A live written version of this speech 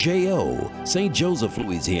KJO, St. Joseph,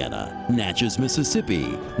 Louisiana, Natchez, Mississippi,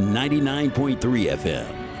 99.3 FM,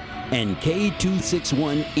 and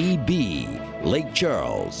K261EB, Lake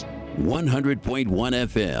Charles, 100.1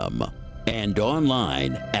 FM, and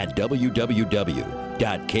online at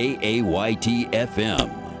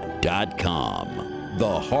www.kaytfm.com,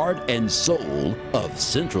 the heart and soul of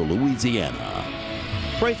Central Louisiana.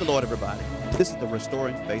 Praise the Lord, everybody. This is the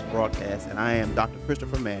Restoring Faith broadcast, and I am Dr.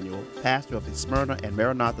 Christopher Manuel, pastor of the Smyrna and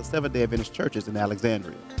Maranatha Seventh-day Adventist churches in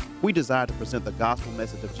Alexandria. We desire to present the gospel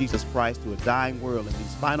message of Jesus Christ to a dying world in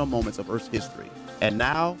these final moments of Earth's history. And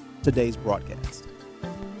now, today's broadcast.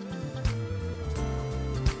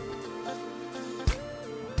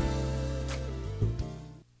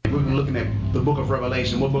 We've been looking at the book of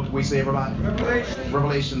Revelation. What book did we say, everybody? Revelation.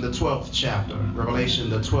 Revelation, the 12th chapter. Revelation,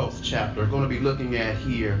 the 12th chapter. Going to be looking at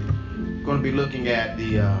here. Going to be looking at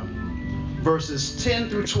the verses 10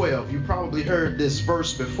 through 12. You probably heard this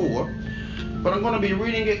verse before, but I'm going to be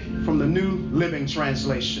reading it from the New Living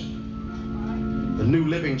Translation. The New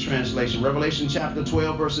Living Translation. Revelation chapter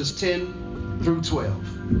 12, verses 10 through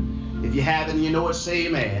 12. If you have it and you know it, say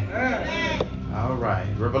amen. Amen. All right,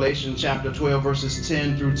 Revelation chapter 12, verses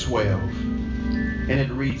 10 through 12. And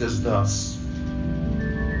it reads as thus.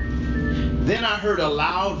 Then I heard a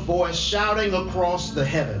loud voice shouting across the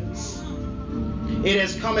heavens. It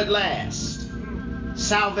has come at last,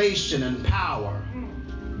 salvation and power,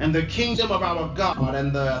 and the kingdom of our God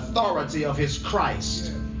and the authority of his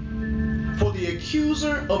Christ. For the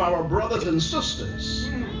accuser of our brothers and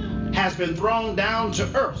sisters has been thrown down to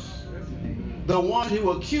earth, the one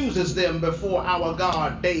who accuses them before our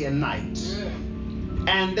God day and night.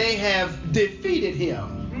 And they have defeated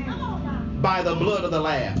him by the blood of the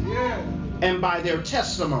Lamb and by their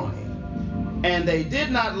testimony. And they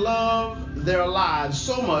did not love their lives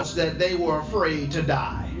so much that they were afraid to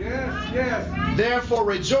die. Therefore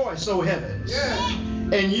rejoice, O heavens,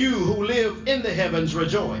 and you who live in the heavens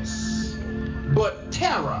rejoice. But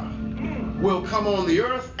terror will come on the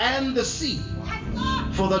earth and the sea.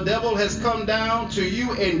 For the devil has come down to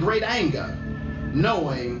you in great anger,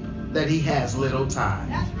 knowing that he has little time.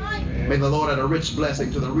 May the Lord add a rich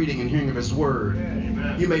blessing to the reading and hearing of his word.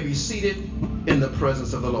 You may be seated in the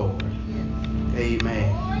presence of the Lord.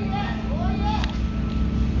 Amen.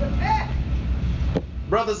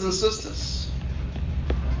 Brothers and sisters,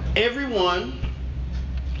 everyone,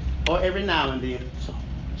 or every now and then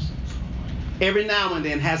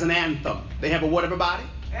has an anthem. They have a what, everybody?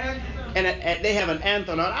 And they have an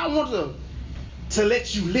anthem. And I want to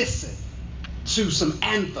let you listen to some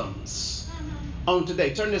anthems on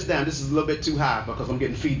today. Turn this down. This is a little bit too high because I'm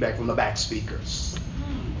getting feedback from the back speakers.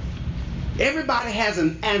 Everybody has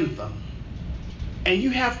an anthem, and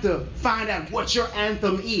you have to find out what your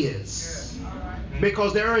anthem is,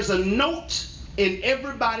 because there is a note in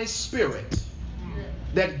everybody's spirit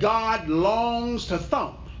that God longs to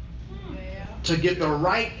thump to get the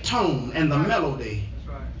right tone and the melody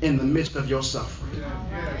in the midst of your suffering.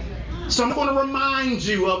 So I'm going to remind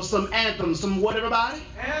you of some anthems. Some what, everybody?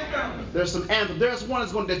 Anthems. There's some anthems. There's one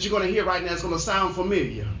that you're going to hear right now that's going to sound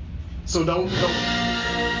familiar. So don't.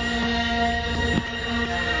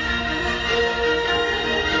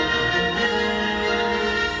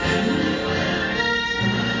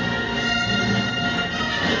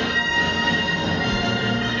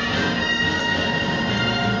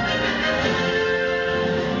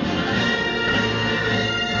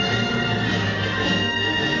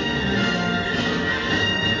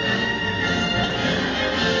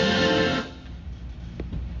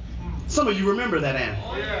 Some of you remember that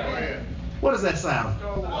anthem. What does that sound?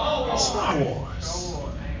 Star Wars.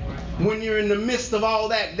 When you're in the midst of all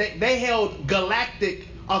that, they held galactic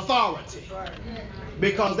authority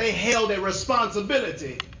because they held a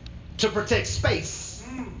responsibility to protect space.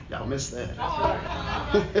 Y'all missed that.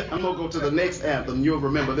 I'm going to go to the next anthem. You'll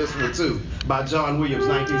remember this one too, by John Williams,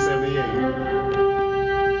 1978.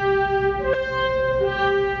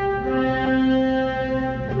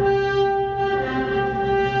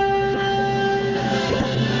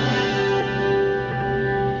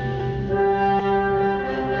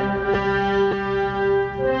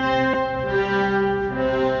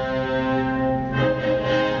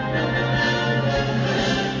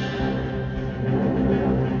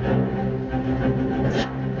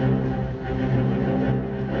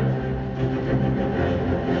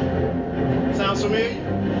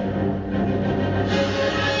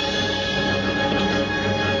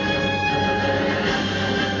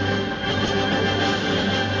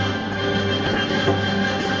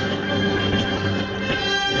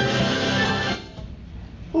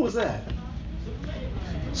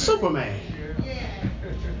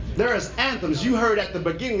 anthems, you heard at the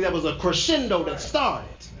beginning there was a crescendo that started.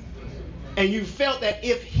 And you felt that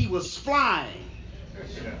if he was flying,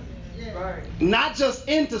 not just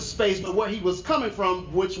into space, but where he was coming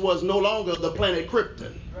from, which was no longer the planet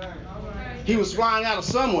Krypton. He was flying out of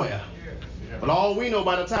somewhere. But all we know,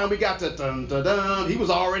 by the time we got to dun-dun-dun, he was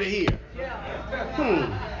already here.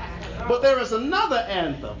 But there is another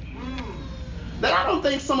anthem that I don't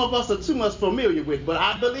think some of us are too much familiar with, but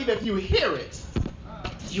I believe if you hear it,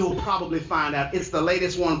 you'll probably find out it's the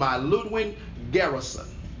latest one by Ludwig Göransson.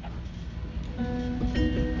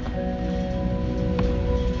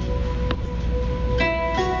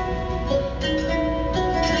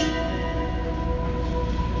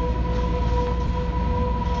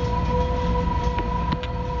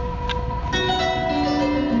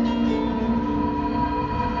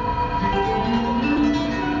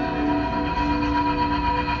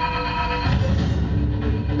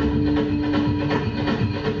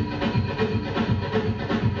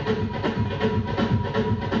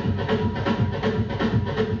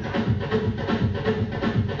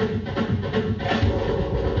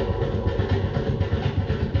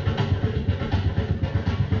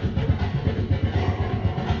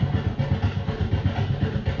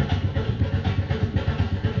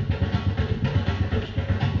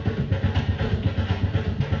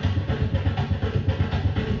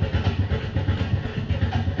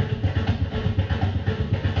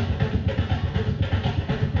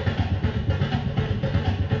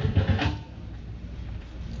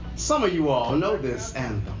 Some of you all know this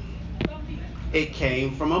anthem. It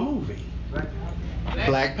came from a movie,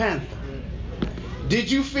 Black Panther. Did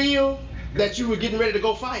you feel that you were getting ready to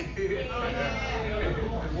go fight?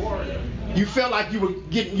 You felt like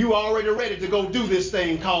you were already ready to go do this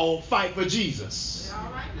thing called fight for Jesus.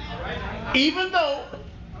 Even though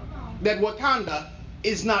that Wakanda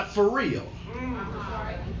is not for real.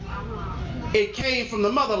 It came from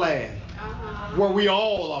the motherland where we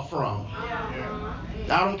all are from.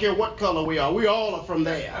 I don't care what color we all are from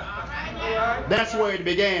there. That's where it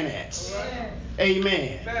began at.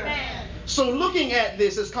 Amen. So looking at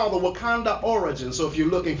this, it's called the Wakanda Origin. So if you're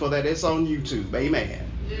looking for that, it's on YouTube. Amen.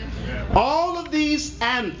 All of these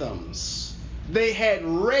anthems, they had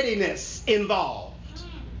readiness involved.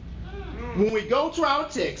 When we go to our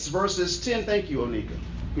text, verses 10, thank you, Onika.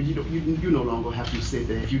 You no longer have to sit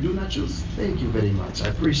there if you do not choose. Thank you very much. I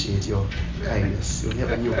appreciate your kindness. You'll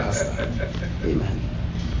have a new pastor. Amen.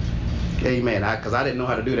 Amen. Because I didn't know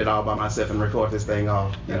how to do that all by myself and record this thing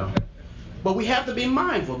off, you know. But we have to be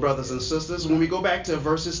mindful, brothers and sisters, when we go back to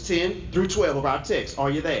verses 10 through 12 of our text.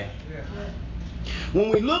 Are you there? Yeah.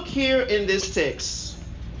 When we look here in this text,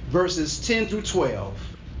 verses 10 through 12,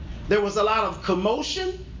 there was a lot of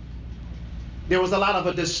commotion. There was a lot of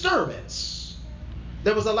a disturbance.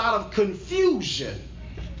 There was a lot of confusion.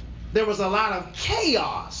 There was a lot of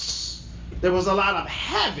chaos. There was a lot of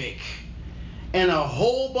havoc and a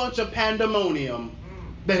whole bunch of pandemonium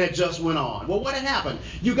that had just went on. Well, what had happened?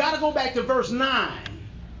 You got to go back to verse 9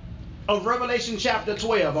 of Revelation chapter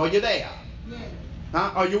 12. Are you there?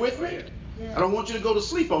 Huh? Are you with me? I don't want you to go to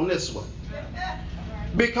sleep on this one.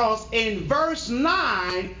 Because in verse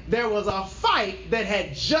 9, there was a fight that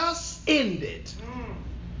had just ended.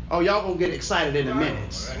 Oh, y'all gonna get excited in a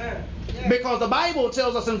minute. Because the Bible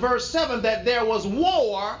tells us in verse 7 that there was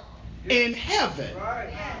war in heaven.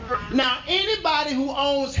 Now, anybody who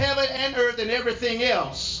owns heaven and earth and everything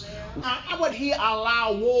else, how would he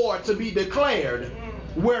allow war to be declared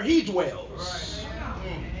where he dwells?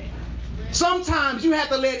 Sometimes you have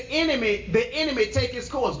to let the enemy take his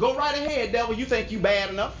course. Go right ahead, devil. You think you bad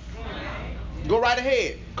enough? Go right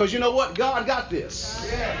ahead. Because you know what? God got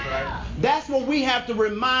this. That's what we have to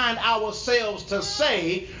remind ourselves to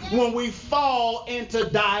say when we fall into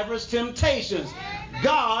diverse temptations.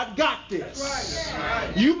 God got this.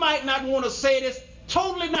 You might not want to say this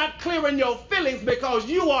totally not clear in your feelings because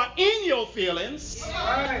you are in your feelings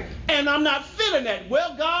and I'm not feeling that.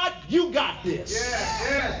 Well, God, you got this.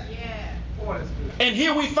 And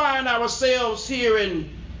here we find ourselves here in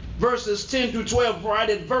verses 10 through 12, right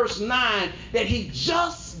at verse 9, that he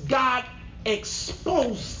just got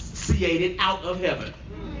exposiated out of heaven.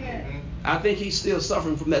 I think he's still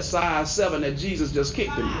suffering from that size 7 that Jesus just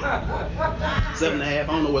kicked him. 7.5. I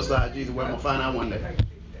don't know what size Jesus was. I'm going to find out one day.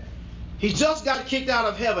 He just got kicked out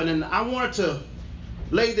of heaven, and I wanted to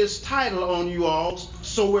lay this title on you all,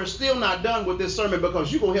 so we're still not done with this sermon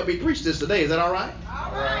because you're going to help me preach this today. Is that all right?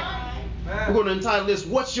 All right. We're going to entitle this,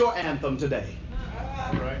 What's Your Anthem Today?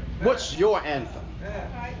 What's your anthem?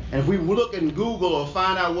 And if we look in Google or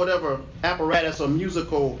find out whatever apparatus or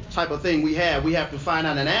musical type of thing we have to find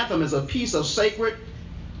out an anthem is a piece of sacred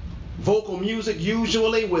vocal music,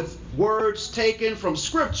 usually with words taken from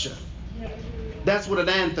Scripture. That's what an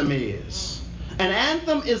anthem is. An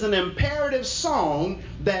anthem is an imperative song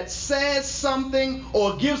that says something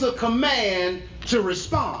or gives a command to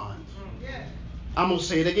respond. I'm going to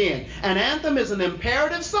say it again. An anthem is an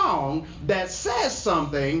imperative song that says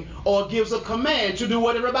something or gives a command to do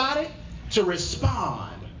what, everybody? To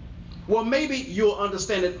respond. Well, maybe you'll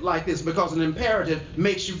understand it like this, because an imperative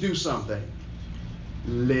makes you do something.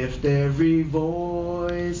 Lift every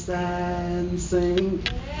voice and sing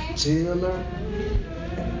till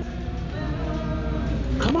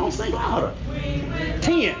come on, sing louder.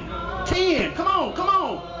 10, come on.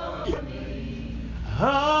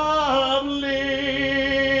 Of liberty,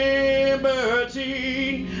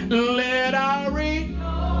 let our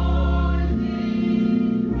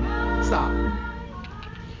stop.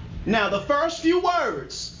 Now, the first few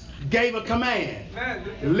words gave a command.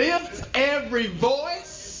 Lift every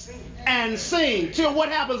voice and sing till what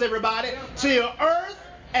happens, everybody? Till earth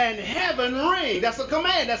and heaven ring. That's a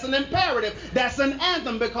command. That's an imperative. That's an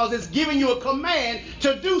anthem, because it's giving you a command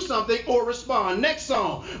to do something or respond. Next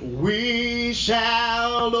song. We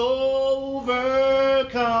shall overcome.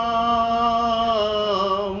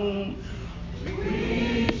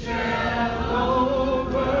 We shall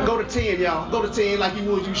overcome. Go to 10, y'all. Go to 10 like you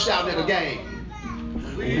would you shouting at a game.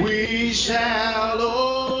 We shall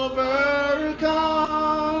overcome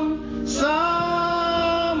someday.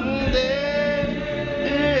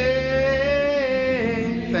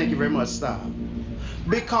 Thank you very much. Stop.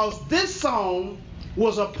 Because this song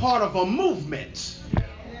was a part of a movement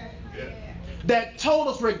that told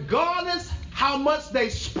us, regardless how much they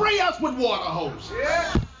spray us with water hoses,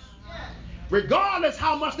 regardless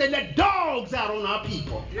how much they let dogs out on our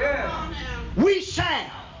people, we shall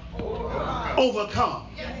overcome.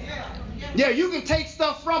 Yeah, you can take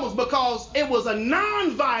stuff from us because it was a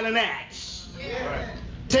non-violent act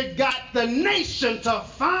that got the nation to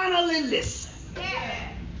finally listen.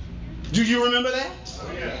 Do you remember that?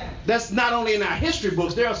 That's not only in our history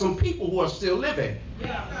books. There are some people who are still living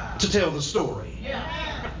to tell the story.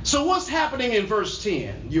 So what's happening in verse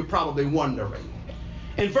 10? You're probably wondering.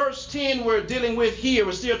 In verse 10, we're dealing with here,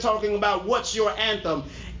 we're still talking about what's your anthem,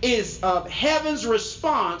 is heaven's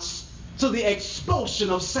response to the expulsion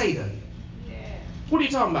of Satan. What are you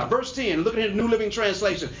talking about? Verse 10, look at the New Living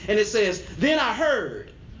Translation, and it says, then I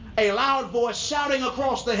heard a loud voice shouting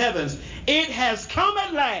across the heavens, it has come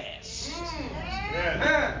at last.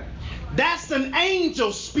 That's an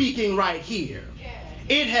angel speaking right here.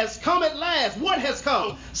 It has come at last. What has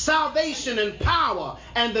come? Salvation and power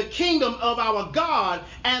and the kingdom of our God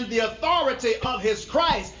and the authority of his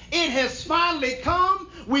Christ. It has finally come.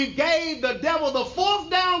 We gave the devil the fourth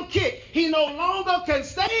down kick. He no longer can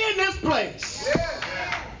stay in this place.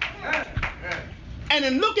 And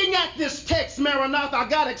in looking at this text, Maranatha, I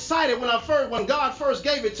got excited when God first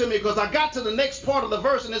gave it to me, because I got to the next part of the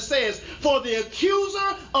verse, and it says, for the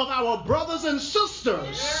accuser of our brothers and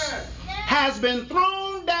sisters has been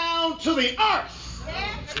thrown down to the earth.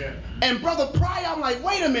 And Brother Pryor, I'm like,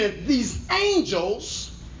 wait a minute, these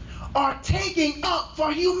angels are taking up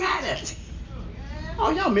for humanity.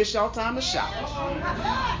 Oh, y'all missed y'all time to shout.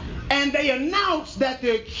 And they announced that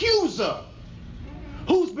the accuser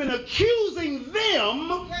who's been accusing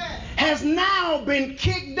them has now been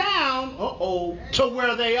kicked down to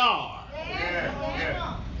where they are.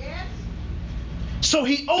 So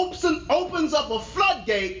he opens up a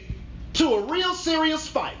floodgate to a real serious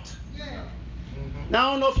fight. Now,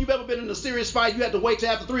 I don't know if you've ever been in a serious fight. You had to wait till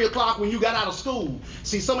after 3 o'clock when you got out of school.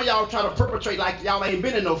 See, some of y'all try to perpetrate like y'all ain't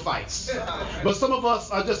been in no fights. But some of us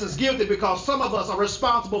are just as guilty, because some of us are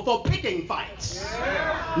responsible for picking fights.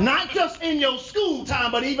 Not just in your school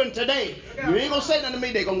time, but even today. You ain't gonna say nothing to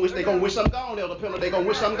me. They gonna wish I'm gone, Elder Pillar. They gonna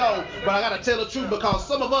wish I'm gone. But I gotta tell the truth, because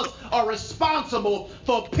some of us are responsible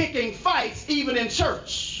for picking fights even in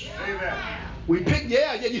church. Amen. We pick, you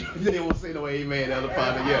didn't want to say no amen, Elder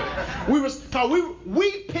Father,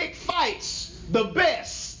 we pick fights the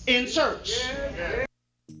best in church.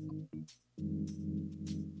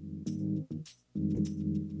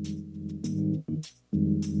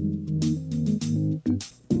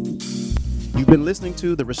 You've been listening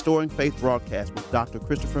to the Restoring Faith broadcast with Dr.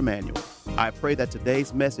 Christopher Manuel. I pray that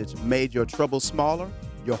today's message made your troubles smaller,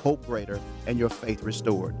 your hope greater, and your faith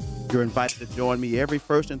restored. You're invited to join me every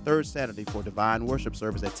first and third Saturday for Divine Worship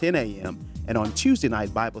Service at 10 a.m. and on Tuesday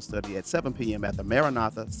night Bible study at 7 p.m. at the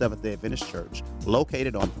Maranatha Seventh-day Adventist Church,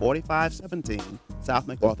 located on 4517 South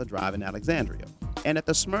MacArthur Drive in Alexandria. and at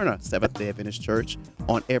the Smyrna Seventh-day Adventist Church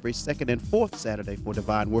on every second and fourth Saturday for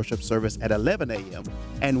divine worship service at 11 a.m.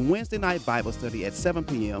 and Wednesday night Bible study at 7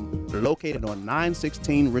 p.m. located on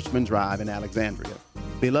 916 Richmond Drive in Alexandria.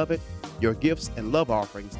 Beloved, your gifts and love offerings